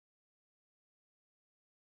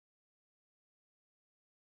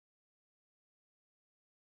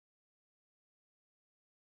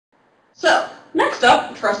So, next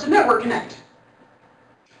up, Trusted Network Connect.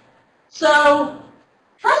 So,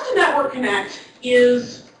 Trusted Network Connect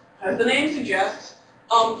is, as the name suggests,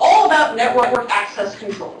 all about network access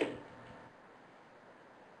control.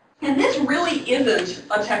 And this really isn't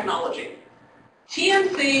a technology.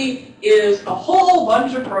 TNC is a whole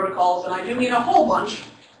bunch of protocols, and I do mean a whole bunch,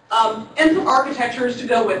 and some architectures to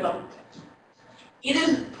go with them. It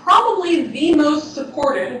is probably the most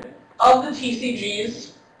supported of the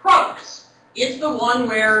TCG's products. It's the one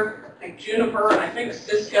where like Juniper and I think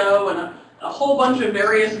Cisco and a whole bunch of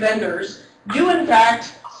various vendors do in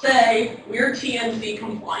fact say we're TNC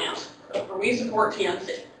compliant, or we support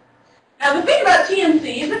TNC. Now the thing about TNC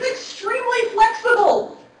is it's extremely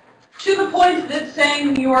flexible, to the point that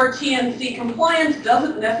saying you are TNC compliant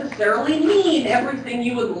doesn't necessarily mean everything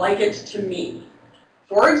you would like it to mean.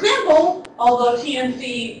 For example, although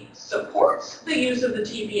TNC supports the use of the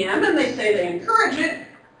TPM and they say they encourage it,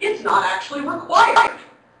 it's not actually required.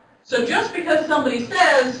 So just because somebody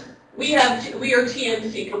says we are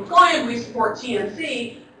TNC compliant, we support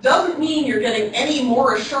TNC, doesn't mean you're getting any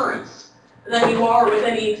more assurance than you are with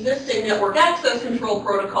any existing network access control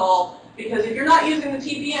protocol, because if you're not using the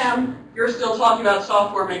TPM, you're still talking about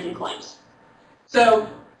software making claims. So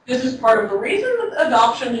this is part of the reason that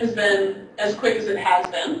adoption has been as quick as it has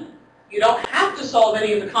been. You don't have to solve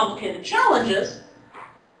any of the complicated challenges.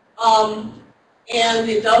 And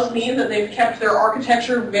it does mean that they've kept their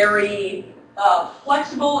architecture very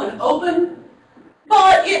flexible and open.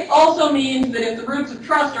 But it also means that if the roots of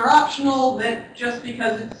trust are optional, that just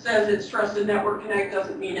because it says it's Trusted Network Connect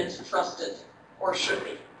doesn't mean it's trusted, or should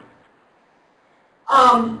be.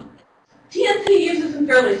 TNC uses some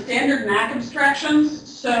fairly standard MAC abstractions.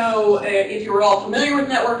 So if you're all familiar with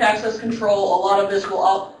network access control, a lot of this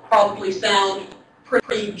will probably sound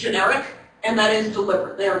pretty generic, and that is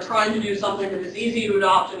deliberate. They are trying to do something that is easy to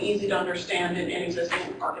adopt and easy to understand in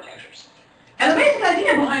existing architectures. And the basic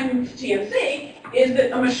idea behind TNC is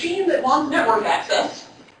that a machine that wants network access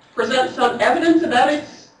presents some evidence about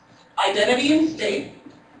its identity and state,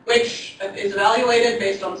 which is evaluated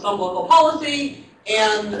based on some local policy,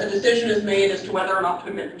 and a decision is made as to whether or not to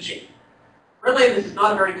admit the machine. Really, this is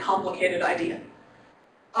not a very complicated idea.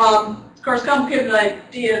 Of course, complicated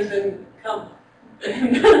ideas and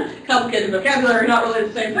complicated vocabulary are not really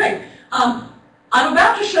the same thing. I'm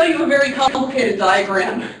about to show you a very complicated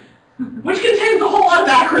diagram, which contains a whole lot of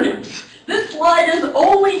acronyms. This slide is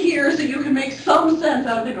only here so you can make some sense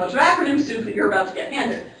out of the bunch of acronym soup that you're about to get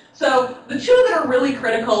handed. So the two that are really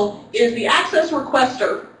critical is the access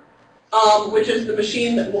requester, which is the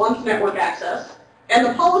machine that wants network access, and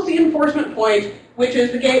the policy enforcement point, which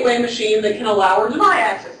is the gateway machine that can allow or deny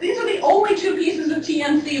access. These are the only two pieces of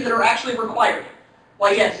TNC that are actually required.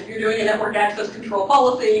 Why, yes, if you're doing a network access control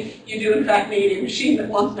policy, you do in fact need a machine that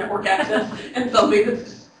wants network access and somebody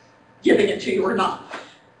that's giving it to you or not.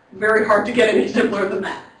 Very hard to get any simpler than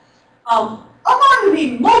that. Among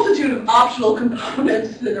the multitude of optional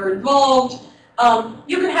components that are involved,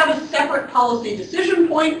 you can have a separate policy decision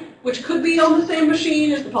point, which could be on the same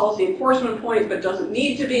machine as the policy enforcement point, but doesn't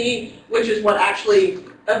need to be, which is what actually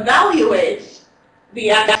evaluates the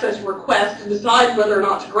access request and decides whether or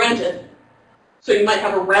not to grant it. So you might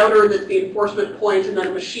have a router that's the enforcement point and then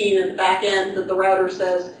a machine in the back end that the router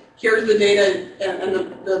says, here's the data, and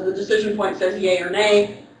the decision point says yay or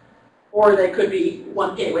nay. Or they could be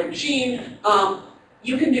one gateway machine.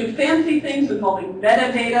 You can do fancy things involving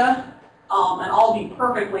metadata. And I'll be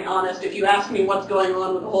perfectly honest, if you ask me what's going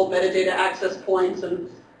on with the whole metadata access points and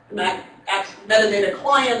metadata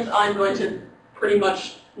clients, I'm going to pretty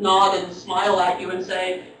much nod and smile at you and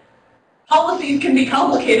say, policies can be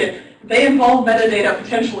complicated. They involve metadata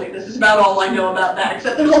potentially. This is about all I know about that,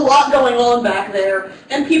 except there's a lot going on back there,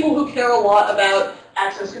 and people who care a lot about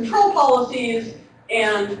access control policies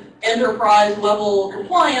and enterprise level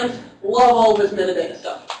compliance love all this metadata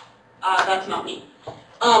stuff. That's not me.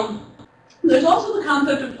 There's also the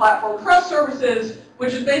concept of platform trust services,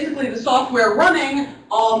 which is basically the software running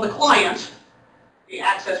on the client, the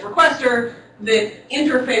access requester, that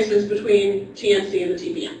interfaces between TNC and the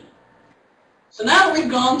TPM. So now that we've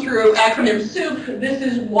gone through acronym soup, this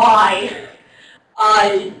is why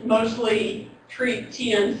I mostly treat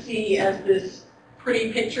TNC as this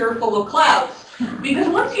pretty picture full of clouds. Because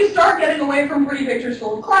once you start getting away from pretty pictures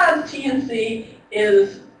full of clouds, TNC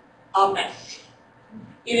is a mess.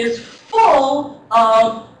 It is full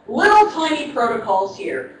of little tiny protocols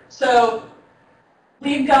here. So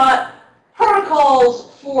we've got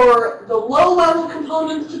protocols for the low-level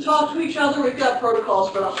components to talk to each other. We've got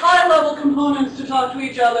protocols for the high-level components to talk to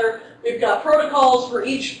each other. We've got protocols for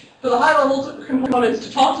the high-level components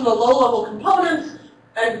to talk to the low-level components.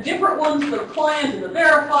 different ones for the client and the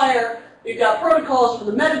verifier. We've got protocols for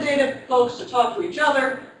the metadata folks to talk to each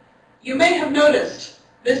other. You may have noticed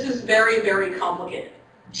this is very, very complicated.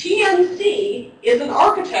 TNC is an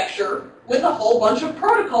architecture with a whole bunch of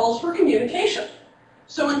protocols for communication.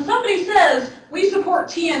 So when somebody says, we support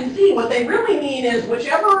TNC, what they really mean is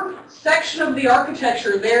whichever section of the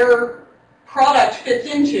architecture their product fits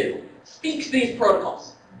into speaks these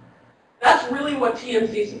protocols. That's really what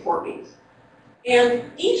TNC support means.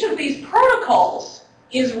 And each of these protocols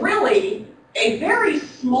is really a very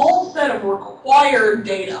small set of required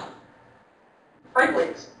data. Frankly,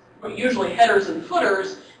 it's usually headers and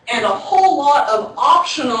footers, and a whole lot of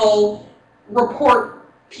optional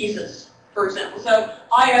report pieces, for example. So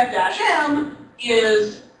IF-M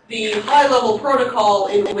is the high-level protocol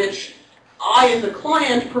in which I, as a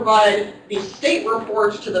client, provide the state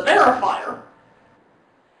reports to the verifier.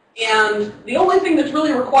 And the only thing that's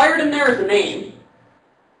really required in there is a name,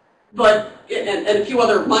 and a few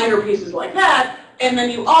other minor pieces like that. And then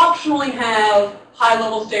you optionally have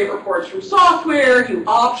high-level state reports from software. You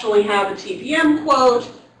optionally have a TPM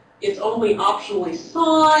quote. It's only optionally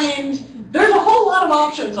signed. There's a whole lot of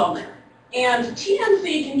options on there. And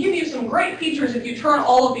TNC can give you some great features if you turn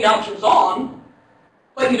all of the options on,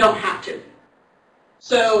 but you don't have to.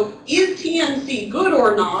 So is TNC good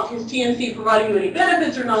or not, is TNC providing you any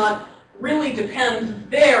benefits or not, really depends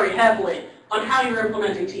very heavily on how you're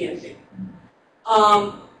implementing TNC.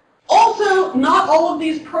 Also, not all of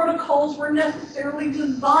these protocols were necessarily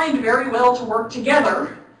designed very well to work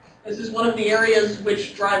together. This is one of the areas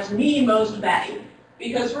which drives me most batty.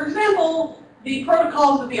 Because, for example, the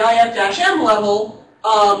protocols at the IF-M level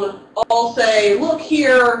all say, look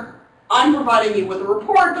here, I'm providing you with a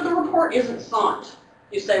report, but the report isn't signed.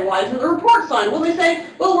 You say, why isn't the report signed? Well, they say,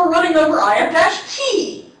 well, we're running over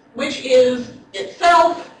IF-T, which is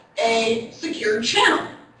itself a secured channel.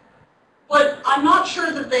 But I'm not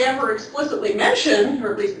sure that they ever explicitly mention,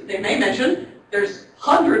 or at least they may mention, there's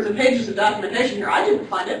hundreds of pages of documentation here. I didn't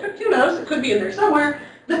find it, but who knows? It could be in there somewhere,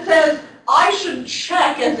 that says, I should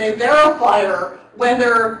check as a verifier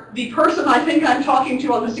whether the person I think I'm talking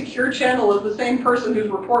to on the secure channel is the same person whose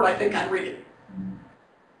report I think I'm reading.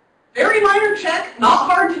 Very minor check, not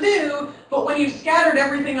hard to do, but when you've scattered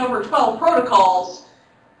everything over 12 protocols,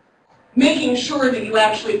 making sure that you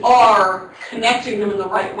actually are connecting them in the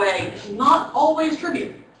right way is not always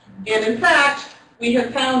trivial. And in fact, we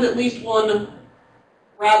have found at least one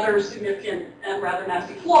rather significant and rather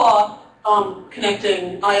nasty flaw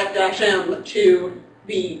connecting IF-M to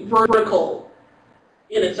the vertical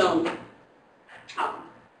in its own.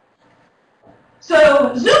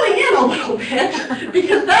 So zooming in a little bit,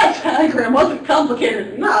 because that diagram wasn't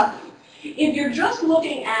complicated enough, if you're just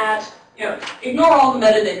looking at, ignore all the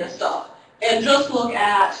metadata stuff, and just look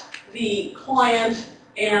at the client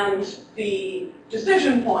and the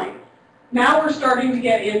decision point, now we're starting to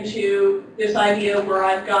get into this idea where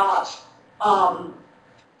I've got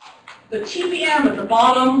the TPM at the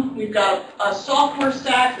bottom. We've got a software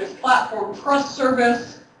stack, this platform trust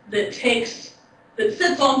service that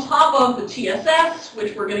sits on top of the TSS,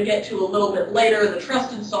 which we're going to get to a little bit later, the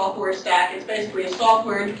trusted software stack. It's basically a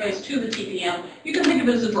software interface to the TPM. You can think of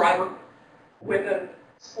it as a driver with a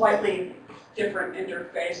slightly different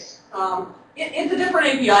interface. It's a different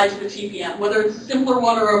API to the TPM. Whether it's a simpler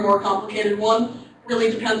one or a more complicated one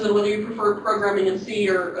really depends on whether you prefer programming in C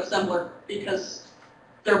or assembler, because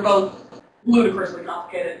they're both ludicrously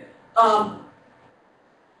complicated.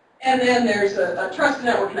 And then there's a Trusted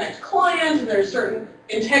Network Connect client, and there's certain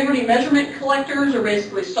integrity measurement collectors, or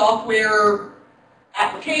basically software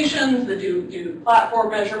applications that do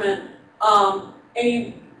platform measurement. One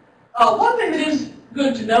thing that is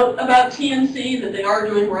good to note about TNC that they are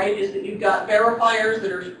doing right is that you've got verifiers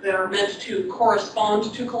that are meant to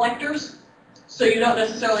correspond to collectors. So you don't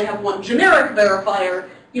necessarily have one generic verifier.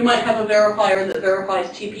 You might have a verifier that verifies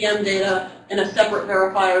TPM data and a separate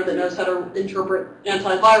verifier that knows how to interpret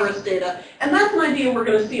antivirus data. And that's an idea we're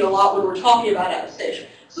going to see a lot when we're talking about attestation.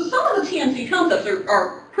 So some of the TNC concepts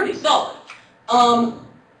are pretty solid.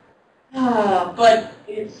 But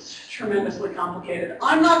it's tremendously complicated.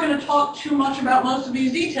 I'm not going to talk too much about most of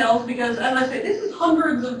these details because, as I say, this is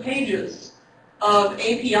hundreds of pages of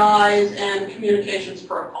APIs and communications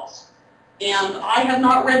protocols. And I have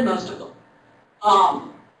not read most of them.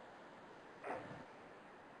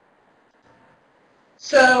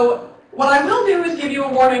 So what I will do is give you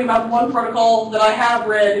a warning about one protocol that I have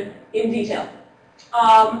read in detail.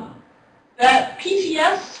 That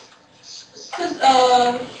PTS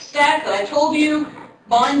stack that I told you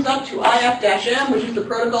binds up to IF-M, which is the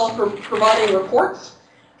protocol for providing reports.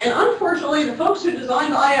 And unfortunately, the folks who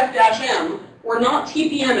designed IF-M were not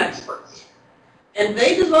TPM experts. And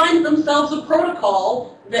they designed themselves a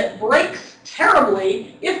protocol that breaks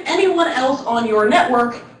terribly if anyone else on your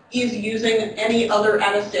network is using any other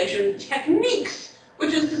attestation techniques.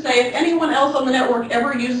 Which is to say, if anyone else on the network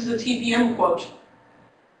ever uses a TPM quote,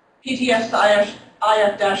 PTS-IF-N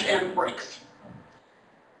breaks.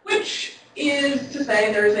 Which is to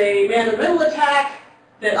say there's a man-in-the-middle attack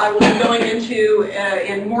that I will be going into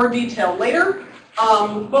in more detail later.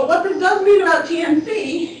 But what this does mean about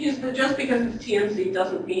TNC is that just because it's TNC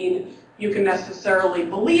doesn't mean you can necessarily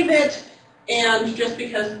believe it, and just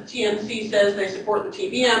because TNC says they support the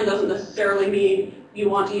TPM doesn't necessarily mean you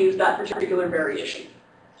want to use that particular variation.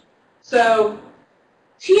 So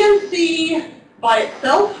TNC by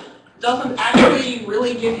itself doesn't actually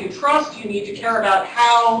really give you trust. You need to care about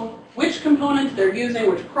which components they're using,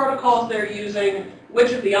 which protocols they're using,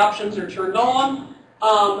 which of the options are turned on.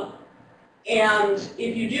 And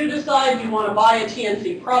if you do decide you want to buy a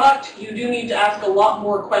TNC product, you do need to ask a lot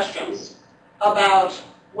more questions about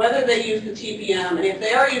whether they use the TPM, and if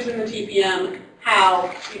they are using the TPM,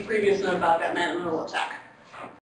 how, the previous note about that man-in-the-middle attack.